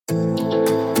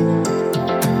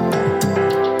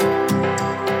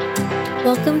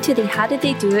Welcome to the How Did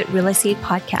They Do It Real Estate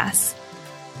Podcast.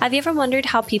 Have you ever wondered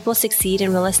how people succeed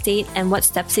in real estate and what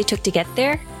steps they took to get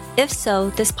there? If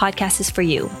so, this podcast is for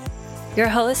you. Your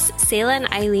hosts, Sayla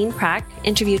and Eileen Prack,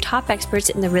 interview top experts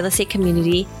in the real estate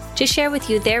community to share with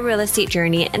you their real estate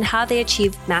journey and how they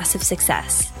achieved massive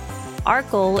success. Our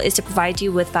goal is to provide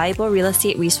you with valuable real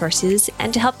estate resources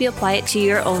and to help you apply it to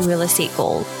your own real estate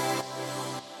goal.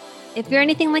 If you're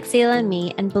anything like Sayla and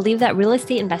me and believe that real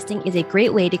estate investing is a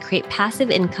great way to create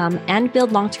passive income and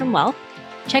build long-term wealth,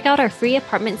 check out our free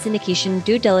apartment syndication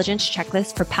due diligence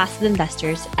checklist for passive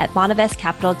investors at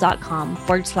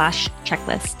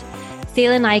bonavestcapital.com/checklist.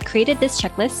 Sayla and I created this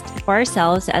checklist for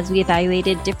ourselves as we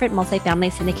evaluated different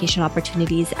multifamily syndication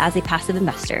opportunities as a passive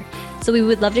investor. So we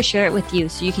would love to share it with you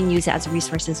so you can use it as a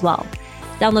resource as well.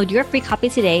 Download your free copy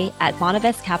today at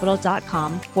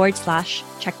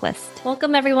bonavestcapital.com/checklist.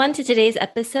 Welcome everyone to today's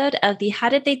episode of the How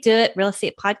Did They Do It Real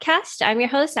Estate Podcast. I'm your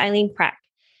host, Eileen Prack.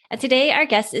 And today our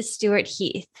guest is Stewart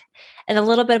Heath. And a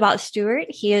little bit about Stewart,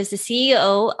 he is the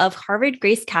CEO of Harvard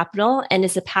Grace Capital and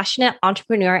is a passionate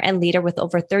entrepreneur and leader with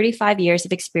over 35 years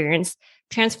of experience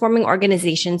transforming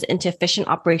organizations into efficient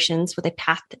operations with a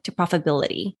path to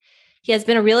profitability. He has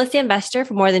been a real estate investor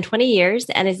for more than 20 years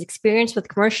and is experienced with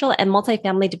commercial and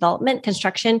multifamily development,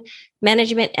 construction,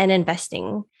 management, and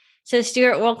investing. So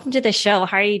Stewart, welcome to the show.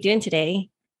 How are you doing today?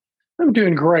 I'm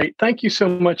doing great. Thank you so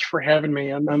much for having me.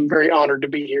 I'm very honored to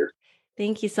be here.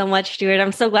 Thank you so much, Stewart.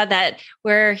 I'm so glad that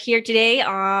we're here today.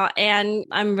 And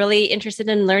I'm really interested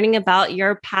in learning about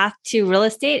your path to real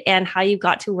estate and how you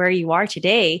got to where you are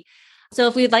today. So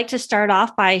if we'd like to start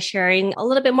off by sharing a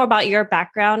little bit more about your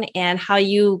background and how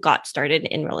you got started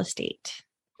in real estate.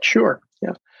 Sure.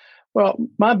 Yeah. Well,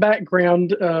 my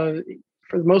background,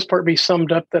 for the most part, be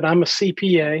summed up that I'm a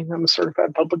CPA. I'm a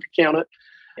certified public accountant,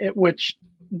 which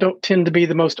don't tend to be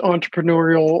the most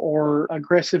entrepreneurial or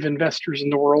aggressive investors in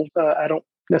the world. I don't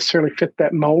necessarily fit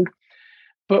that mold.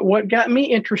 But what got me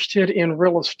interested in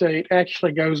real estate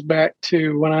actually goes back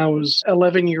to when I was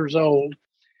 11 years old.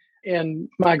 And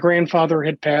my grandfather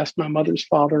had passed, my mother's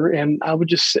father, and I was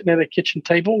just sitting at a kitchen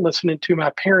table listening to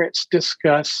my parents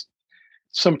discuss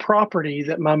some property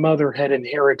that my mother had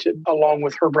inherited along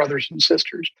with her brothers and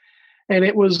sisters. And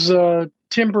it was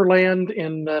timberland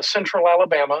in central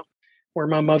Alabama, where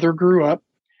my mother grew up.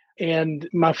 And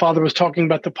my father was talking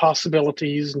about the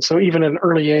possibilities. And so even at an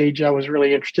early age, I was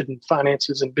really interested in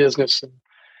finances and business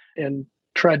and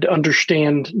tried to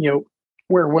understand,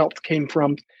 where wealth came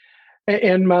from.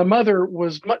 And my mother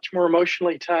was much more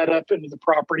emotionally tied up into the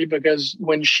property because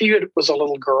when she was a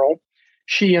little girl,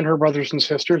 she and her brothers and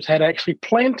sisters had actually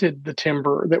planted the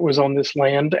timber that was on this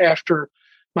land after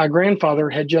my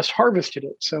grandfather had just harvested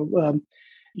it. So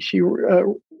she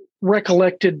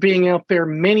recollected being out there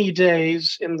many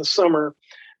days in the summer,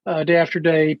 day after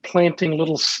day, planting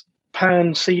little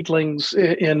pine seedlings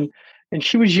and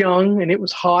she was young and it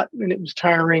was hot and it was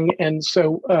tiring. And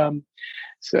so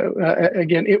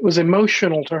again, it was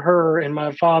emotional to her, and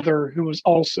my father, who was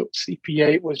also a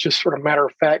CPA, was just sort of matter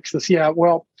of fact, says,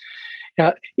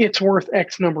 it's worth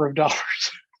X number of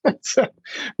dollars. So,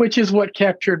 which is what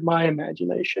captured my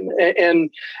imagination.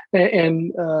 And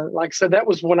like I said, that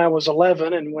was when I was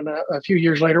 11. And when a few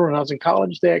years later, when I was in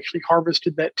college, they actually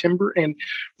harvested that timber and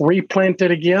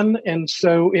replanted again. And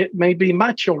so it may be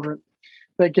my children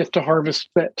that get to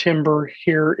harvest that timber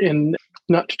here in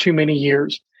not too many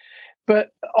years.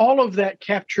 But all of that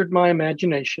captured my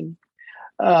imagination.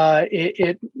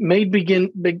 It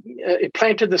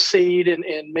planted the seed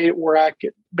and made it where I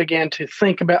began to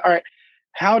think about, all right,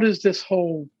 how does this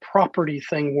whole property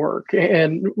thing work?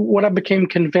 And what I became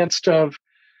convinced of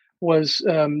was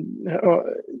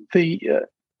the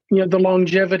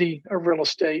longevity of real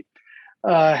estate,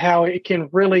 how it can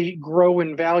really grow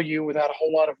in value without a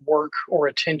whole lot of work or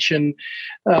attention,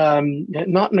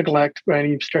 not neglect by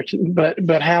any stretch,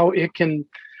 but how it can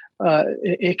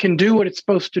do what it's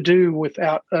supposed to do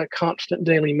without constant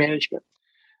daily management.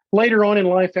 Later on in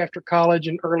life, after college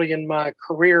and early in my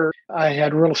career, I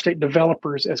had real estate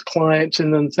developers as clients,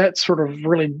 and then that sort of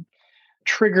really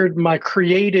triggered my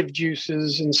creative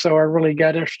juices. And so I really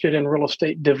got interested in real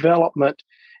estate development.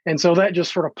 And so that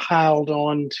just sort of piled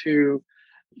on to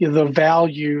the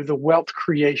value, the wealth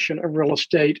creation of real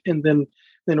estate. And then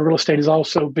real estate has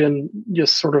also been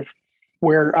just sort of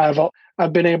where I've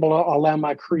been able to allow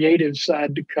my creative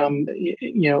side to come,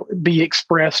 be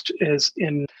expressed as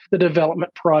in the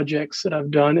development projects that I've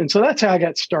done. And so that's how I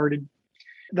got started.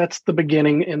 That's the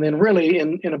beginning. And then really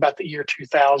in about the year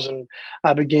 2000,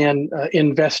 I began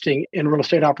investing in real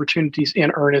estate opportunities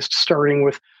in earnest, starting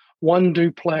with one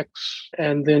duplex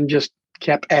and then just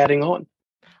kept adding on.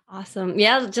 Awesome.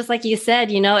 Yeah, just like you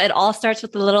said, it all starts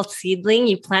with a little seedling.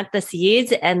 You plant the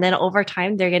seeds, and then over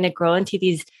time, they're going to grow into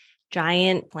these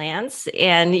giant plants,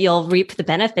 and you'll reap the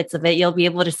benefits of it. You'll be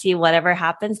able to see whatever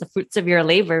happens, the fruits of your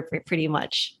labor, pretty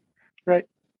much. Right.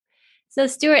 So,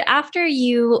 Stewart, after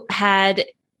you had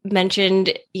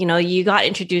mentioned, you got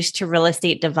introduced to real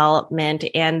estate development,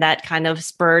 and that kind of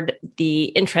spurred the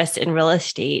interest in real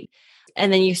estate.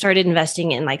 And then you started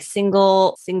investing in like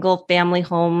single family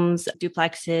homes,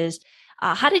 duplexes.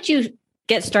 How did you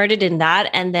get started in that?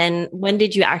 And then when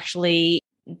did you actually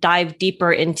dive deeper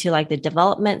into like the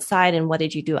development side, and what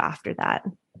did you do after that?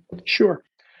 Sure.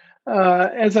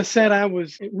 As I said, I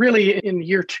was really in the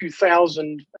year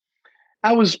 2000.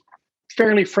 I was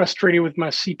fairly frustrated with my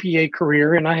CPA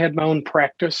career, and I had my own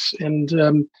practice, and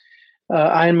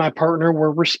I and my partner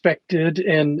were respected,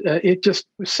 and it just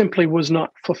simply was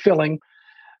not fulfilling.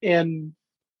 And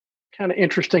kind of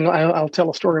interesting, I'll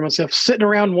tell a story myself. Sitting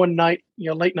around one night,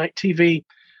 late night TV,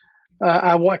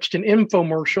 I watched an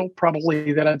infomercial,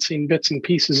 probably that I'd seen bits and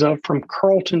pieces of, from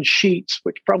Carlton Sheets,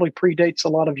 which probably predates a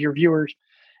lot of your viewers.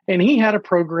 And he had a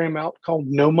program out called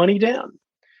No Money Down.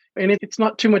 And it's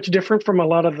not too much different from a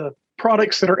lot of the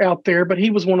products that are out there, but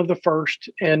he was one of the first.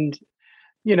 And,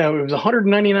 it was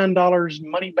 $199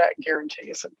 money back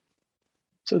guarantee.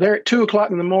 So there at 2:00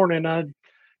 in the morning, I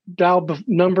dialed the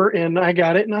number and I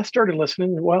got it, and I started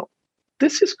listening. Well,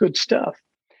 this is good stuff.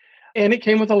 And it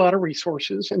came with a lot of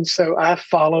resources. And so I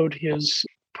followed his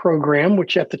program,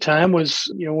 which at the time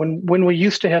was, when we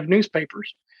used to have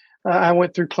newspapers, I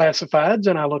went through classifieds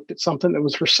and I looked at something that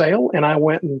was for sale, and I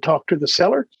went and talked to the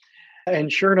seller.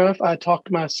 And sure enough, I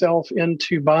talked myself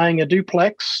into buying a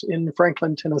duplex in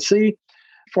Franklin, Tennessee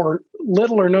for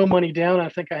little or no money down. I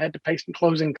think I had to pay some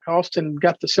closing costs and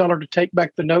got the seller to take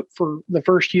back the note for the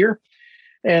first year.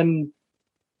 And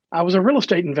I was a real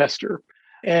estate investor.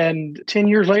 And 10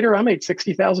 years later, I made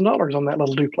 $60,000 on that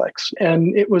little duplex.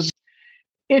 And it was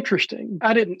interesting.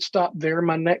 I didn't stop there.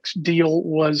 My next deal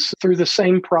was through the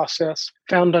same process,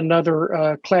 found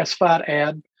another classified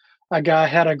ad. A guy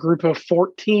had a group of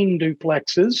 14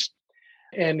 duplexes,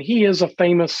 and he is a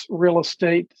famous real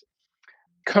estate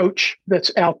coach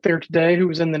that's out there today who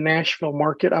was in the Nashville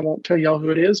market. I won't tell y'all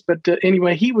who it is, but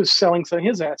anyway, he was selling some of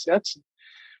his assets.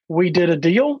 We did a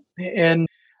deal, and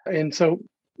so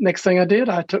next thing I did,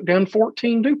 I took down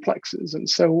 14 duplexes. And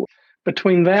so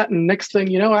between that and next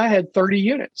thing I had 30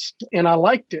 units, and I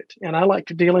liked it. And I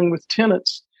liked dealing with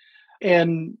tenants.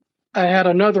 And I had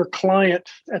another client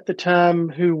at the time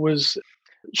who was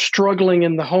struggling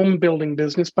in the home building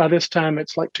business. By this time,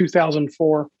 it's like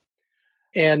 2004.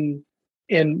 And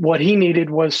what he needed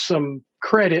was some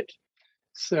credit.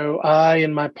 So I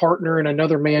and my partner and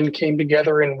another man came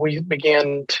together, and we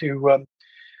began to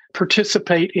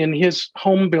participate in his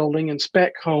home building and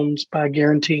spec homes by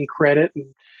guaranteeing credit. And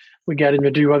we got him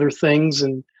to do other things.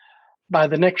 And by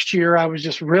the next year, I was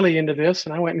just really into this,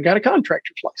 and I went and got a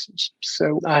contractor's license.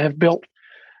 So I have built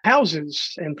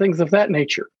houses and things of that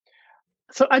nature.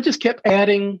 So I just kept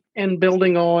adding and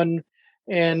building on.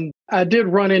 And I did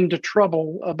run into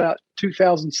trouble about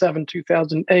 2007,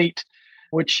 2008,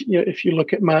 which, if you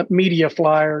look at my media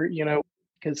flyer,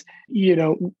 because,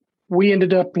 we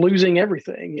ended up losing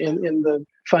everything in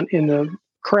the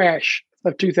crash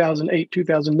of 2008,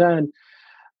 2009.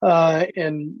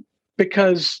 And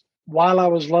because while I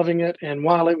was loving it and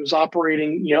while it was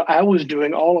operating, I was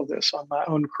doing all of this on my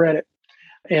own credit,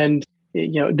 and,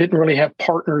 didn't really have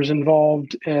partners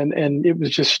involved. And it was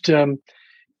just,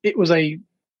 it was a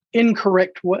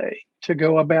incorrect way to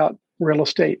go about real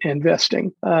estate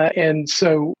investing. And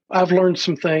so I've learned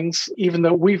some things, even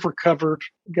though we've recovered,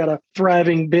 got a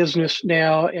thriving business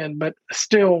now, but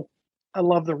still, I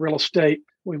love the real estate.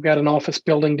 We've got an office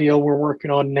building deal we're working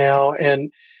on now.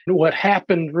 And what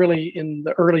happened really in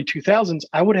the early 2000s,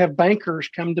 I would have bankers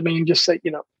come to me and just say,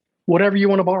 whatever you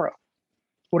want to borrow,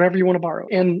 whatever you want to borrow.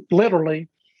 And literally,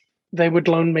 they would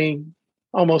loan me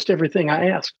almost everything I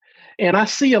asked. And I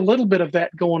see a little bit of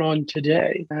that going on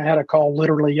today. I had a call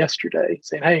literally yesterday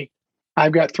saying, hey,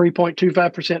 I've got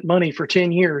 3.25% money for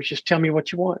 10 years. Just tell me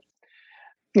what you want.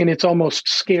 And it's almost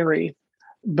scary,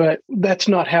 but that's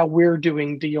not how we're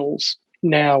doing deals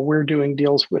now. We're doing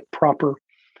deals with proper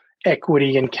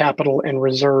equity and capital and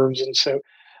reserves. And so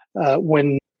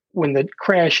when the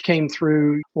crash came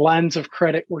through, lines of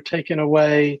credit were taken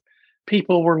away,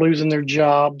 people were losing their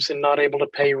jobs and not able to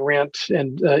pay rent.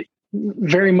 And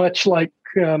very much like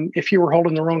if you were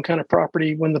holding the wrong kind of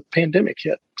property when the pandemic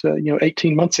hit,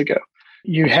 18 months ago,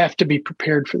 you have to be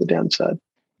prepared for the downside.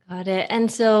 Got it. And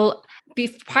so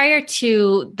prior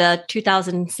to the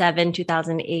 2007,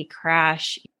 2008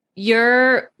 crash,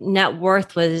 your net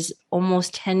worth was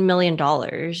almost $10 million.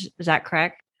 Is that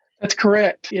correct? That's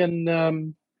correct.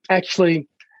 And actually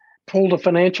pulled a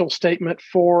financial statement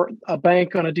for a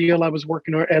bank on a deal I was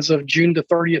working on as of June the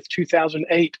 30th,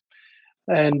 2008,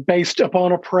 and based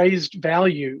upon appraised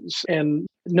values and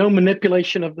no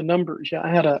manipulation of the numbers. Yeah, I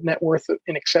had a net worth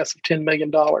in excess of $10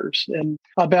 million. And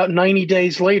about 90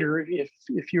 days later,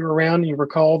 if you're around, you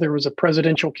recall there was a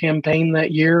presidential campaign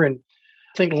that year, and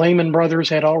I think Lehman Brothers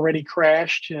had already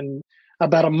crashed. And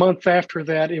about a month after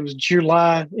that, it was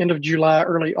July, end of July,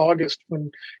 early August,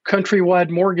 when Countrywide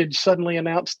Mortgage suddenly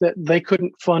announced that they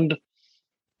couldn't fund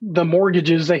the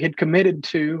mortgages they had committed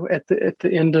to at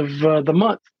the end of the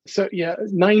month. So yeah,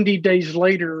 90 days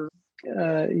later,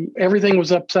 everything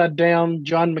was upside down.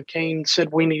 John McCain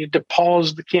said we needed to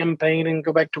pause the campaign and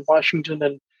go back to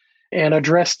Washington and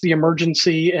address the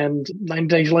emergency. And 9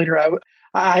 days later,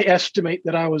 I estimate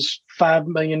that I was $5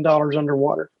 million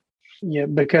underwater. Yeah,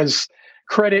 because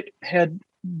credit had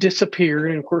disappeared.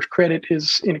 And of course, credit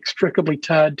is inextricably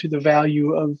tied to the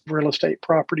value of real estate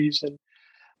properties. And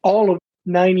all of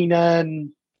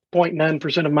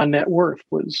 99.9% of my net worth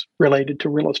was related to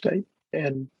real estate.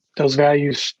 And those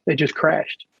values, they just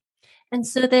crashed. And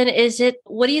so then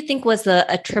what do you think was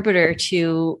the attributor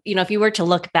to, if you were to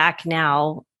look back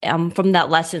now from that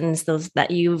lessons, those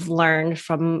that you've learned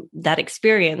from that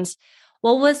experience,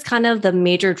 what was kind of the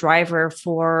major driver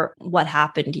for what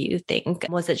happened, do you think?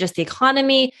 Was it just the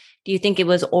economy? Do you think it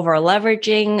was over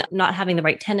leveraging, not having the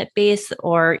right tenant base?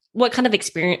 Or what kind of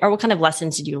experience or what kind of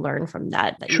lessons did you learn from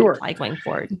that you apply going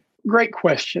forward? Great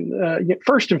question.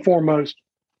 First and foremost,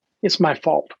 it's my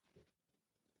fault.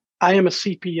 I am a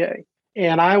CPA,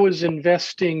 and I was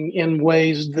investing in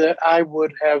ways that I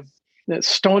would have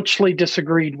staunchly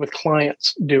disagreed with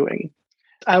clients doing.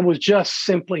 I was just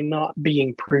simply not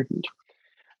being prudent.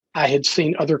 I had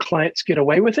seen other clients get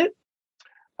away with it.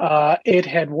 It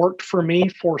had worked for me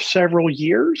for several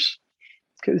years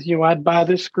because, I'd buy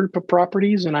this group of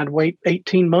properties and I'd wait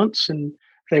 18 months and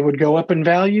they would go up in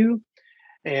value,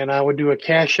 and I would do a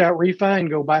cash out refi and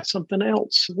go buy something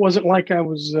else. It wasn't like I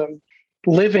was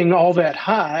living all that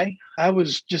high. I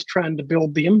was just trying to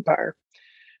build the empire.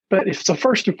 But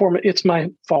first and foremost, it's my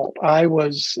fault. I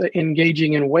was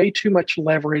engaging in way too much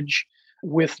leverage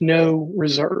with no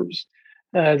reserves.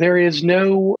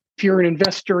 If you're an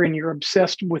investor and you're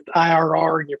obsessed with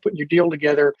IRR and you're putting your deal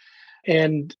together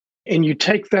and you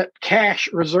take that cash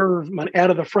reserve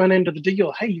out of the front end of the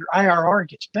deal, hey, your IRR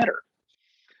gets better.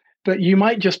 But you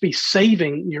might just be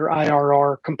saving your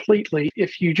IRR completely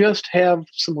if you just have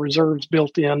some reserves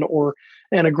built in or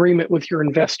an agreement with your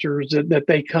investors that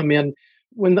they come in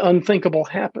when the unthinkable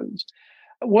happens.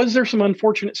 Was there some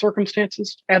unfortunate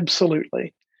circumstances?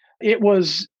 Absolutely. It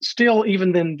was still,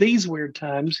 even in these weird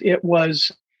times,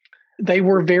 they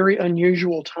were very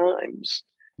unusual times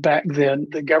back then.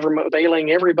 The government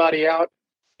bailing everybody out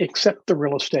except the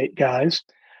real estate guys.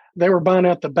 They were bailing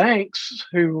out the banks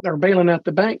who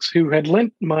had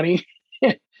lent money,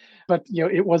 but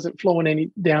it wasn't flowing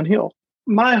any downhill.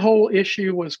 My whole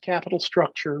issue was capital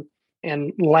structure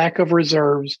and lack of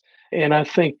reserves. And I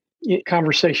think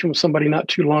conversation with somebody not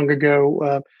too long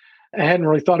ago, I hadn't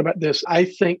really thought about this. I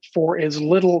think for as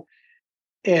little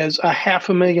as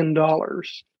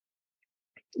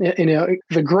 $500,000,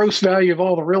 the gross value of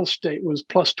all the real estate was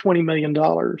plus $20 million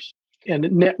and a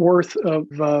net worth of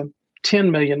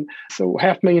 $10 million. So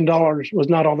 $500,000 was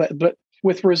not all that. But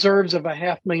with reserves of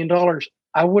 $500,000,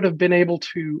 I would have been able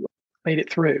to made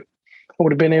it through. I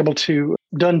would have been able to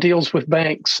done deals with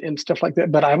banks and stuff like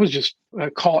that. But I was just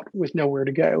caught with nowhere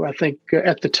to go. I think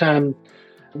at the time,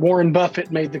 Warren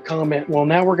Buffett made the comment, well,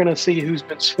 now we're going to see who's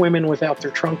been swimming without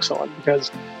their trunks on,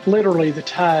 because literally the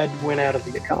tide went out of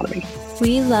the economy.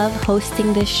 We love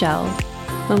hosting this show.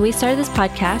 When we started this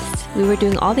podcast, we were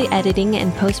doing all the editing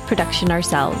and post-production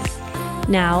ourselves.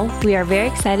 Now, we are very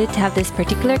excited to have this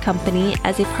particular company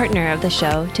as a partner of the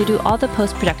show to do all the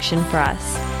post-production for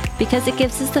us, because it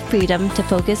gives us the freedom to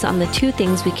focus on the two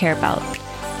things we care about: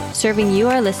 serving you,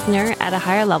 our listener, at a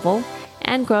higher level,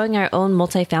 and growing our own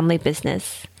multifamily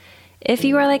business. If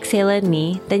you are like Sayla and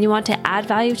me, then you want to add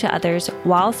value to others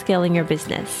while scaling your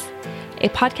business. A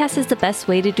podcast is the best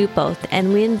way to do both,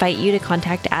 and we invite you to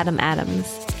contact Adam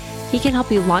Adams. He can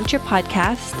help you launch your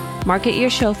podcast, market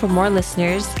your show for more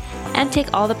listeners, and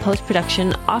take all the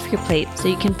post-production off your plate so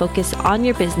you can focus on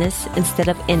your business instead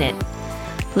of in it.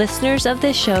 Listeners of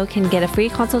this show can get a free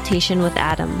consultation with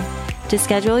Adam. To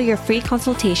schedule your free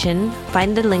consultation,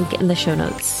 find the link in the show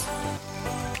notes.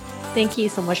 Thank you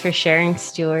so much for sharing,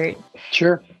 Stewart.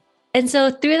 Sure. And so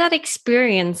through that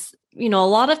experience, a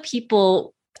lot of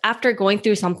people, after going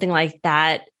through something like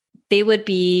that, they would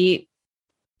be,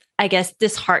 I guess,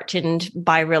 disheartened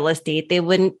by real estate. They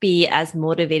wouldn't be as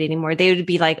motivated anymore. They would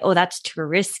be like, oh, that's too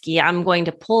risky. I'm going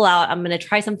to pull out. I'm going to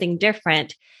try something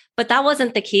different. But that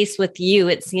wasn't the case with you,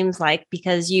 it seems like,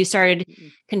 because you started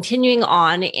continuing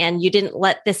on and you didn't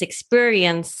let this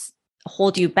experience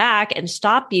hold you back and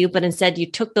stop you, but instead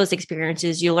you took those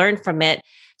experiences, you learned from it.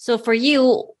 So for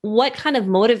you, what kind of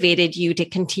motivated you to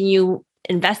continue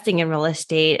investing in real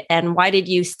estate, and why did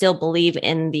you still believe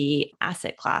in the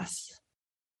asset class?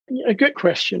 A good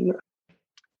question.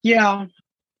 Yeah,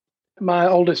 my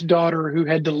oldest daughter, who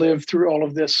had to live through all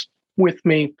of this with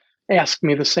me, asked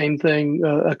me the same thing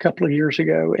a couple of years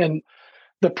ago. And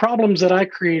the problems that I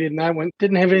created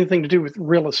didn't have anything to do with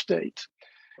real estate.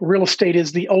 Real estate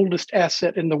is the oldest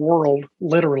asset in the world,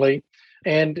 literally,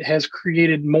 and has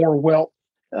created more wealth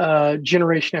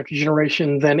generation after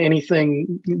generation than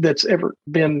anything that's ever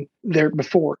been there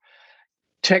before.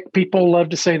 Tech people love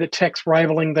to say that tech's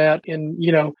rivaling that.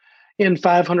 In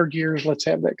 500 years, let's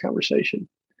have that conversation.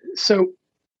 So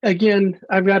again,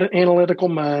 I've got an analytical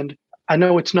mind. I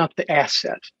know it's not the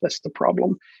asset that's the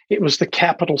problem. It was the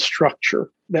capital structure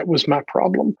that was my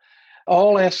problem.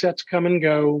 All assets come and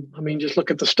go. I mean, just look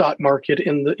at the stock market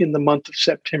in the month of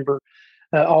September.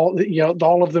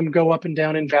 All of them go up and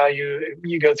down in value.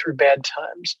 You go through bad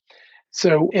times.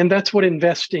 So, and that's what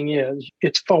investing is.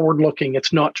 It's forward looking.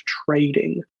 It's not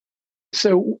trading.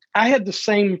 So I had the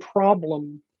same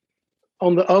problem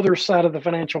on the other side of the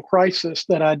financial crisis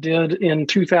that I did in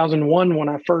 2001 when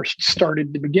I first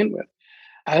started to begin with.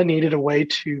 I needed a way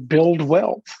to build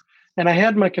wealth. And I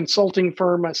had my consulting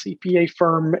firm, my CPA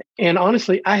firm. And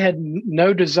honestly, I had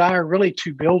no desire really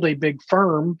to build a big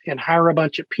firm and hire a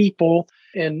bunch of people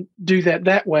and do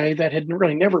that way. That had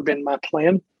really never been my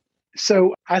plan.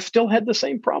 So I still had the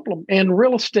same problem. And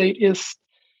real estate is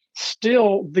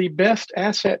still the best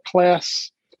asset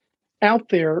class out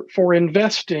there for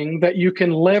investing that you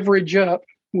can leverage up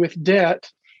with debt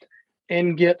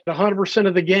and get 100%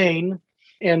 of the gain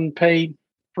and pay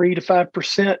 3 to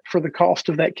 5% for the cost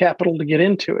of that capital to get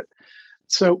into it.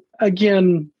 So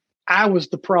again, I was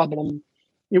the problem.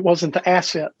 It wasn't the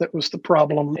asset that was the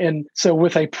problem. And so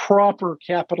with a proper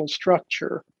capital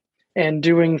structure and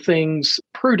doing things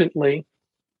prudently,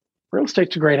 real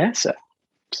estate's a great asset.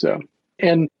 So,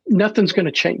 and nothing's going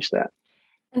to change that.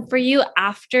 And for you,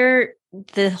 after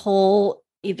the whole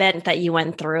event that you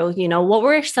went through, what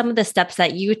were some of the steps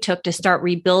that you took to start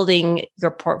rebuilding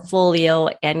your portfolio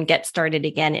and get started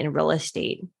again in real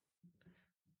estate?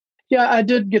 Yeah, I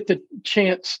did get the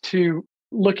chance to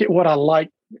look at what I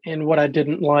liked and what I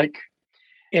didn't like.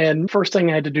 And first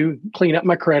thing I had to do, clean up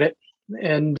my credit,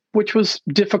 and which was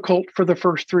difficult for the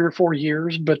first 3 or 4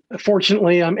 years. But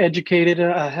fortunately, I'm educated.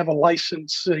 I have a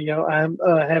license. I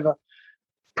have a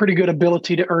pretty good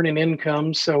ability to earn an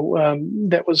income. So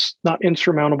that was not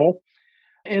insurmountable.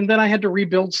 And then I had to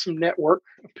rebuild some network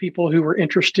of people who were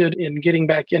interested in getting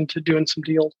back into doing some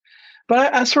deals.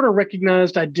 But I sort of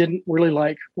recognized I didn't really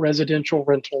like residential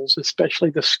rentals, especially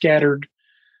the scattered,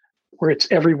 where it's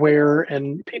everywhere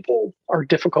and people are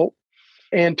difficult.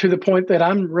 And to the point that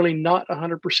I'm really not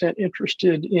 100%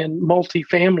 interested in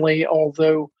multifamily,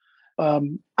 although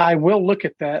I will look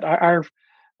at that.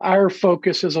 Our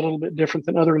focus is a little bit different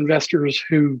than other investors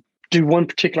who do one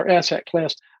particular asset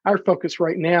class. Our focus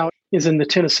right now is in the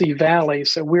Tennessee Valley.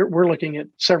 So we're looking at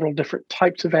several different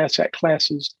types of asset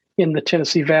classes in the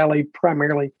Tennessee Valley,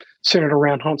 primarily centered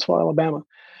around Huntsville, Alabama.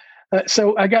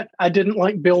 So I didn't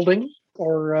like building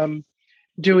or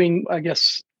doing, I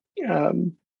guess,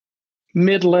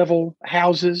 mid-level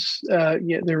houses.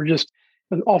 There were just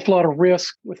an awful lot of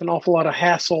risk with an awful lot of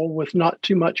hassle with not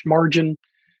too much margin.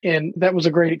 And that was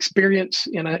a great experience,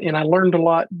 and I learned a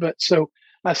lot. But so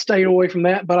I stayed away from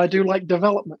that. But I do like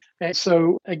development. And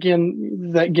so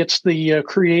again, that gets the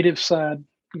creative side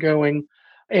going,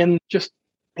 and just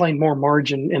plain more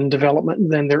margin in development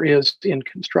than there is in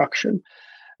construction.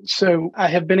 So I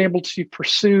have been able to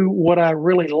pursue what I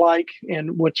really like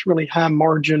and what's really high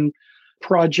margin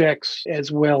projects,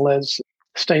 as well as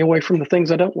stay away from the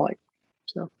things I don't like.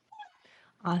 So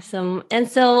awesome. And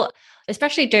so,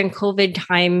 especially during COVID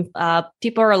time,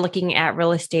 people are looking at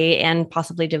real estate and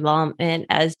possibly development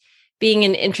as being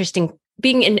an interesting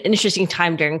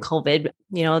time during COVID.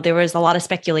 There was a lot of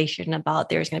speculation about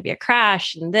there was going to be a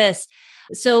crash and this.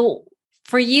 So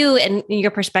for you and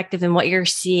your perspective and what you're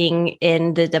seeing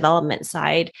in the development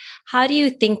side, how do you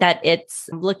think that it's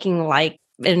looking like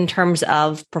in terms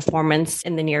of performance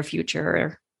in the near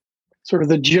future? Sort of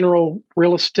the general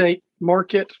real estate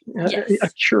market? Yes.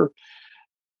 Sure.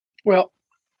 Well,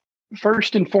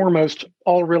 first and foremost,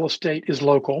 all real estate is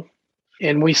local.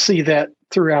 And we see that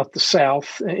throughout the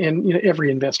South. And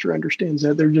every investor understands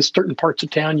that. There are just certain parts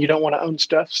of town you don't want to own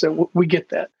stuff. So we get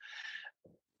that.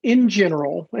 In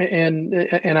general, and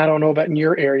I don't know about in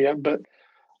your area, but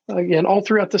again, all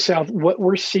throughout the South, what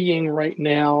we're seeing right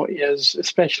now is,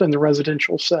 especially in the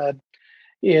residential side,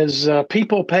 is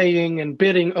people paying and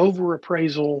bidding over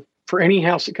appraisal for any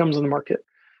house that comes on the market.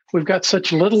 We've got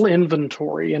such little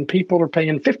inventory, and people are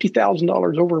paying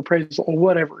 $50,000 over appraisal or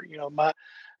whatever.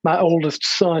 My oldest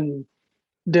son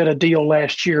did a deal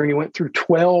last year, and he went through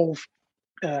 12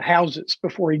 houses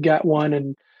before he got one,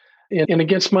 and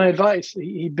against my advice,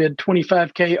 he bid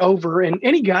 $25K over, and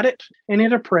he got it, and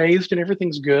it appraised, and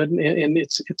everything's good, and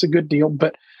it's a good deal.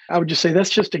 But I would just say that's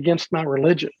just against my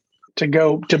religion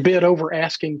to bid over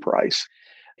asking price.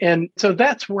 And so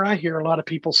that's where I hear a lot of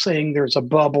people saying there's a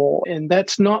bubble, and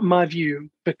that's not my view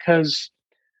because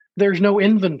there's no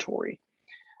inventory.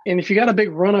 And if you got a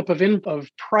big run-up of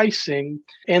pricing,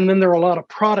 and then there are a lot of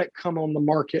product come on the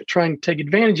market trying to take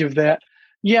advantage of that,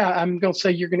 yeah, I'm going to say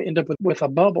you're going to end up with a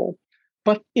bubble.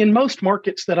 But in most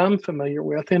markets that I'm familiar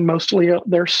with, and mostly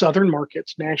they're southern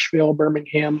markets, Nashville,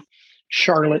 Birmingham,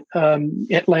 Charlotte,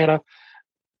 Atlanta,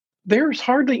 there's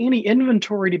hardly any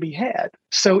inventory to be had.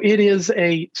 So it is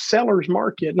a seller's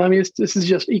market. And I mean, this is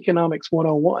just economics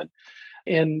 101.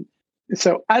 And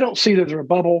so I don't see that there's a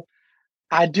bubble.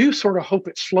 I do sort of hope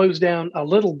it slows down a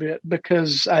little bit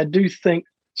because I do think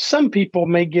some people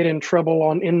may get in trouble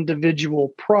on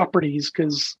individual properties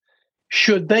because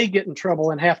should they get in trouble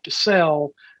and have to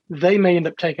sell, they may end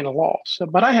up taking a loss.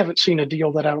 But I haven't seen a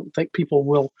deal that I don't think people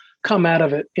will come out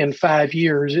of it in 5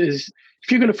 years. Is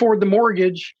if you can afford the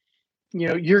mortgage,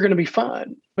 you're going to be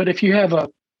fine. But if you have a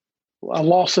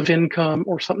loss of income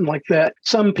or something like that,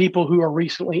 some people who are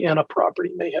recently in a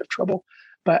property may have trouble.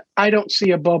 But I don't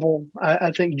see a bubble.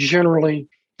 I think generally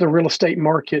the real estate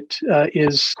market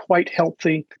is quite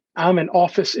healthy. I'm an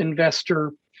office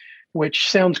investor, which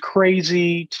sounds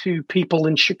crazy to people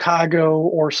in Chicago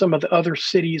or some of the other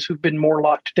cities who've been more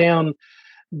locked down.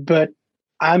 But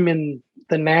I'm in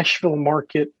the Nashville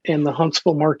market and the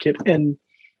Huntsville market, and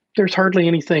there's hardly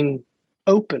anything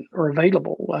open or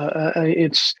available.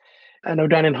 I know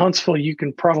down in Huntsville, you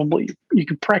can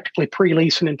practically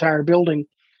pre-lease an entire building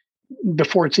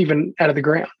before it's even out of the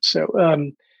ground.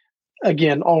 So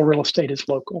again, all real estate is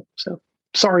local. So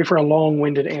sorry for a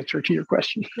long-winded answer to your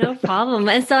question. No problem.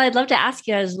 And so I'd love to ask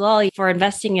you as well, for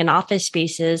investing in office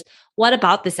spaces, what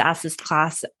about this asset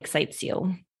class excites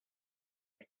you?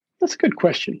 That's a good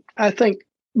question. I think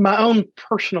my own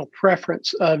personal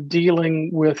preference of dealing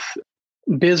with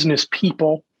business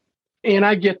people, and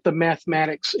I get the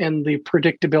mathematics and the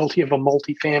predictability of a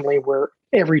multifamily where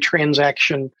every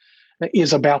transaction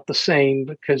is about the same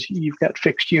because you've got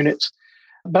fixed units.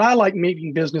 But I like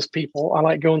meeting business people. I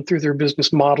like going through their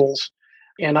business models,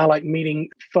 and I like meeting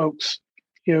folks,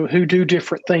 who do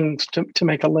different things to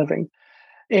make a living.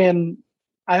 And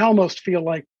I almost feel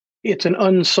like it's an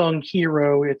unsung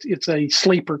hero. It's a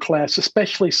sleeper class,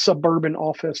 especially suburban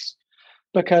office,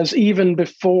 because even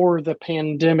before the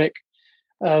pandemic,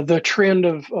 the trend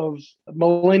of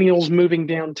millennials moving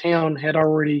downtown had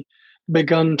already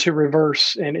begun to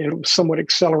reverse, and it was somewhat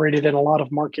accelerated in a lot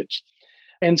of markets.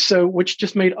 And so, which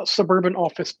just made suburban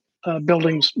office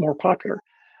buildings more popular.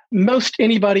 Most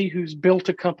anybody who's built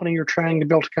a company or trying to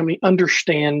build a company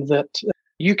understand that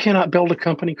you cannot build a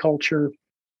company culture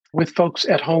with folks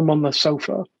at home on the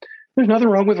sofa. There's nothing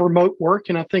wrong with remote work,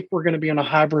 and I think we're going to be in a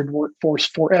hybrid workforce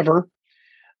forever.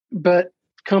 But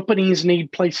companies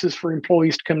need places for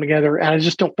employees to come together, and I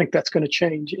just don't think that's going to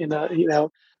change.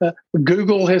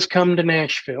 Google has come to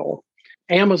Nashville,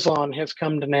 Amazon has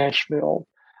come to Nashville,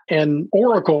 and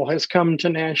Oracle has come to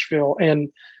Nashville, and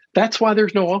that's why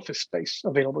there's no office space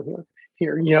available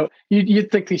here.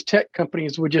 You'd think these tech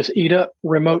companies would just eat up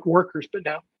remote workers, but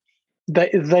no,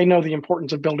 they know the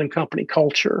importance of building company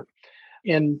culture,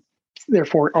 and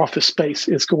therefore office space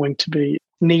is going to be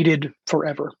needed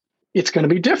forever. It's going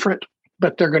to be different,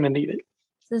 but they're going to need it.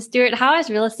 So, Stewart, how has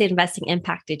real estate investing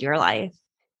impacted your life?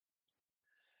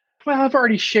 Well, I've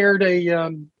already shared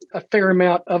a fair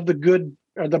amount of the good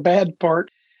or the bad part,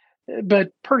 but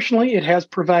personally, it has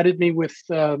provided me with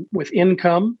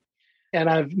income, and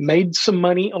I've made some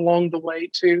money along the way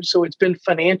too. So it's been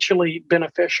financially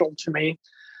beneficial to me,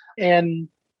 and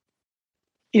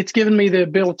it's given me the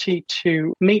ability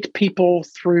to meet people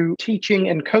through teaching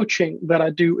and coaching that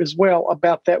I do as well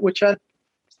about that, which I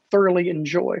thoroughly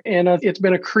enjoy. And it's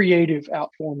been a creative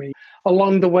out for me.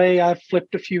 Along the way, I've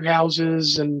flipped a few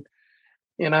houses, and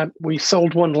we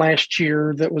sold one last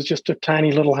year that was just a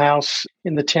tiny little house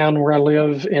in the town where I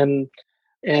live. And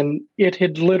it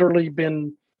had literally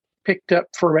been picked up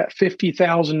for about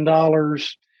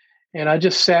 $50,000. And I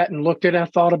just sat and looked at it. I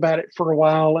thought about it for a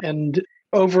while. And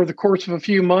over the course of a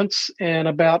few months and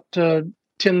about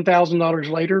 $10,000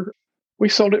 later, we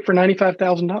sold it for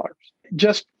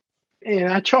 $95,000.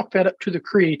 And I chalked that up to the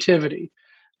creativity.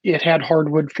 It had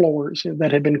hardwood floors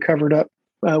that had been covered up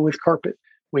with carpet.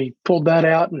 We pulled that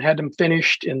out and had them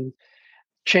finished and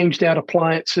changed out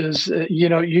appliances.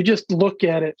 You just look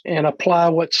at it and apply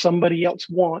what somebody else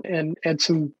wants and add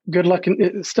some good luck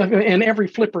and stuff. And every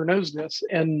flipper knows this.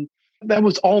 And that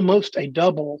was almost a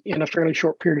double in a fairly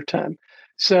short period of time.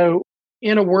 So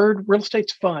in a word, real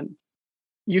estate's fun.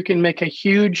 You can make a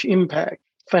huge impact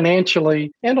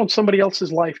financially and on somebody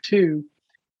else's life too,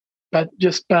 but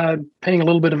just by paying a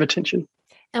little bit of attention.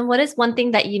 And what is one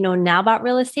thing that you know now about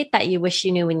real estate that you wish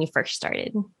you knew when you first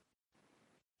started?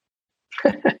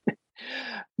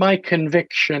 My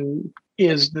conviction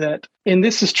is that, and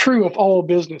this is true of all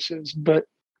businesses, but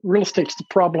real estate's the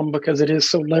problem because it is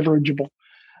so leverageable,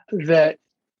 that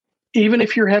even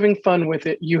if you're having fun with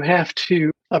it, you have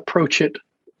to approach it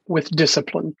with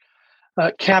discipline.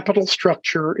 Capital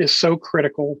structure is so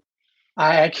critical.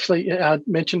 I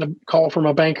mentioned a call from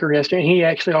a banker yesterday. He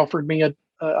actually offered me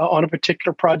on a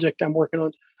particular project I'm working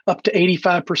on up to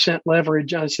 85%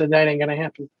 leverage. I said, that ain't going to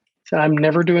happen. I said, I'm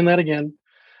never doing that again.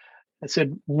 I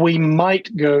said, we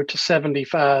might go to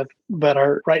 75, but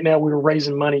right now we were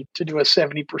raising money to do a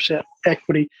 70%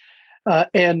 equity.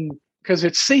 And because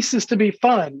it ceases to be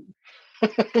fun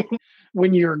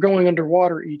when you're going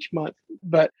underwater each month.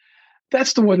 But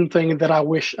that's the one thing that I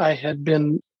wish I had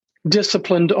been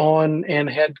disciplined on and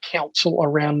had counsel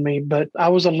around me. But I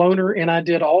was a loner and I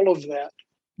did all of that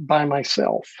by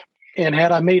myself. And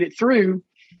had I made it through,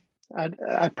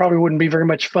 I probably wouldn't be very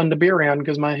much fun to be around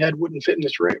because my head wouldn't fit in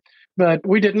this room. But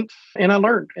we didn't, and I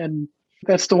learned. And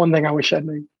that's the one thing I wish I'd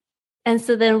made. And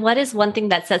so then what is one thing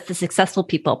that sets the successful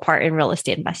people apart in real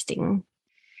estate investing?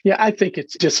 Yeah, I think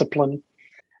it's discipline.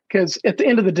 Because at the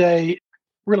end of the day,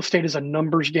 real estate is a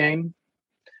numbers game.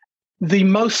 The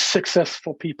most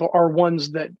successful people are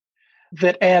ones that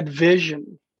add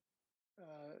vision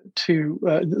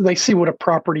they see what a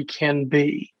property can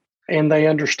be, and they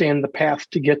understand the path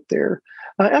to get there.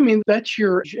 That's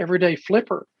your everyday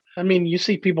flipper. You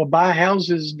see people buy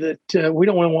houses that we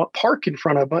don't want to park in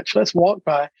front of much. Let's walk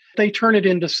by. They turn it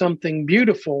into something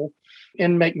beautiful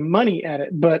and make money at it.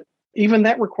 But even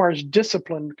that requires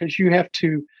discipline because you have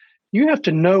to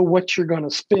know what you're going to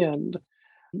spend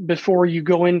before you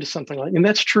go into something like that. And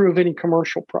that's true of any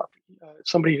commercial property.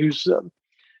 Somebody who's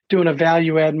doing a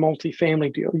value add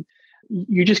multifamily deal.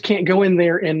 You just can't go in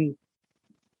there and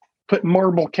put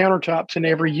marble countertops in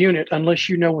every unit unless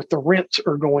you know what the rents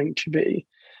are going to be.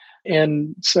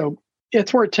 And so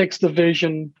it's where it takes the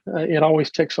vision. It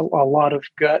always takes a lot of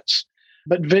guts,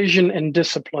 but vision and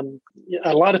discipline.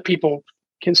 A lot of people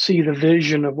can see the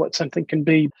vision of what something can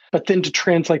be, but then to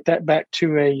translate that back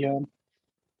to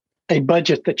a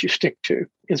budget that you stick to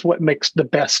is what makes the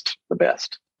best the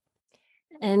best.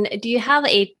 And do you have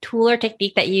a tool or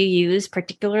technique that you use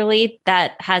particularly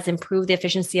that has improved the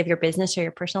efficiency of your business or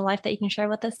your personal life that you can share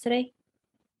with us today?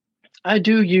 I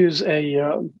do use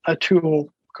a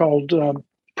tool called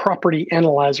Property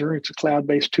Analyzer. It's a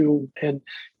cloud-based tool, and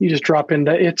you just drop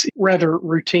into it. It's rather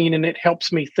routine, and it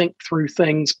helps me think through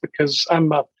things because I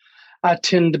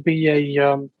tend to be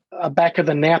a back of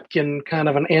the napkin kind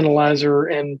of an analyzer,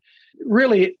 and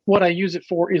really what I use it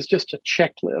for is just a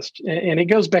checklist. And it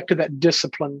goes back to that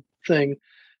discipline thing,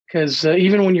 because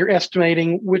even when you're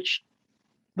estimating, which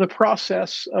the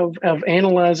process of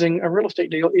analyzing a real estate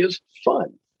deal is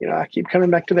fun. I keep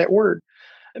coming back to that word.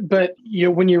 But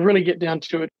when you really get down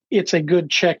to it, it's a good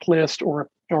checklist or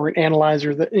an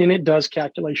analyzer and it does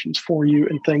calculations for you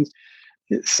and things.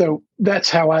 So that's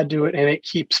how I do it, and it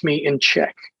keeps me in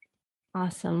check.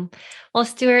 Awesome. Well,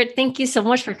 Stewart, thank you so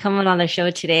much for coming on the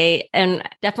show today. And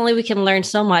definitely we can learn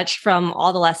so much from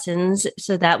all the lessons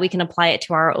so that we can apply it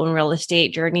to our own real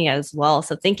estate journey as well.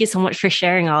 So thank you so much for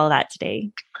sharing all of that today.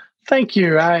 Thank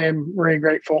you. I am very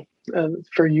grateful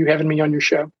for you having me on your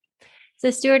show.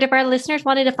 So Stewart, if our listeners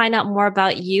wanted to find out more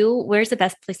about you, where's the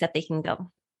best place that they can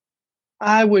go?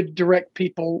 I would direct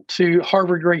people to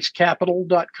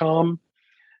harvardgracecapital.com.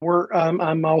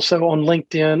 I'm also on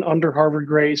LinkedIn under Harvard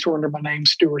Grace or under my name,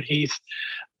 Stewart Heath,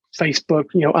 Facebook.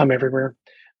 I'm everywhere.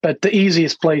 But the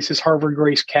easiest place is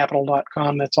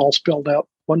harvardgracecapital.com. That's all spelled out,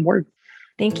 one word.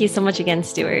 Thank you so much again,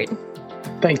 Stewart.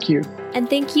 Thank you. And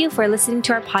thank you for listening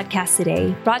to our podcast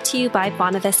today, brought to you by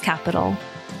Bonavest Capital.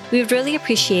 We would really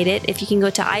appreciate it if you can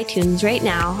go to iTunes right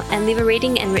now and leave a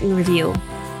rating and written review.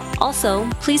 Also,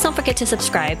 please don't forget to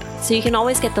subscribe so you can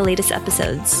always get the latest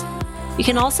episodes. You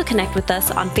can also connect with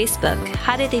us on Facebook,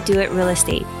 How Did They Do It Real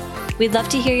Estate. We'd love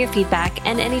to hear your feedback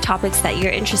and any topics that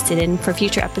you're interested in for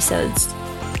future episodes.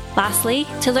 Lastly,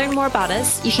 to learn more about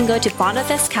us, you can go to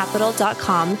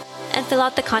bonavestcapital.com and fill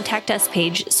out the Contact Us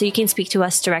page so you can speak to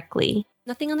us directly.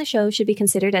 Nothing on the show should be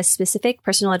considered as specific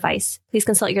personal advice. Please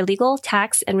consult your legal,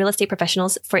 tax, and real estate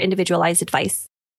professionals for individualized advice.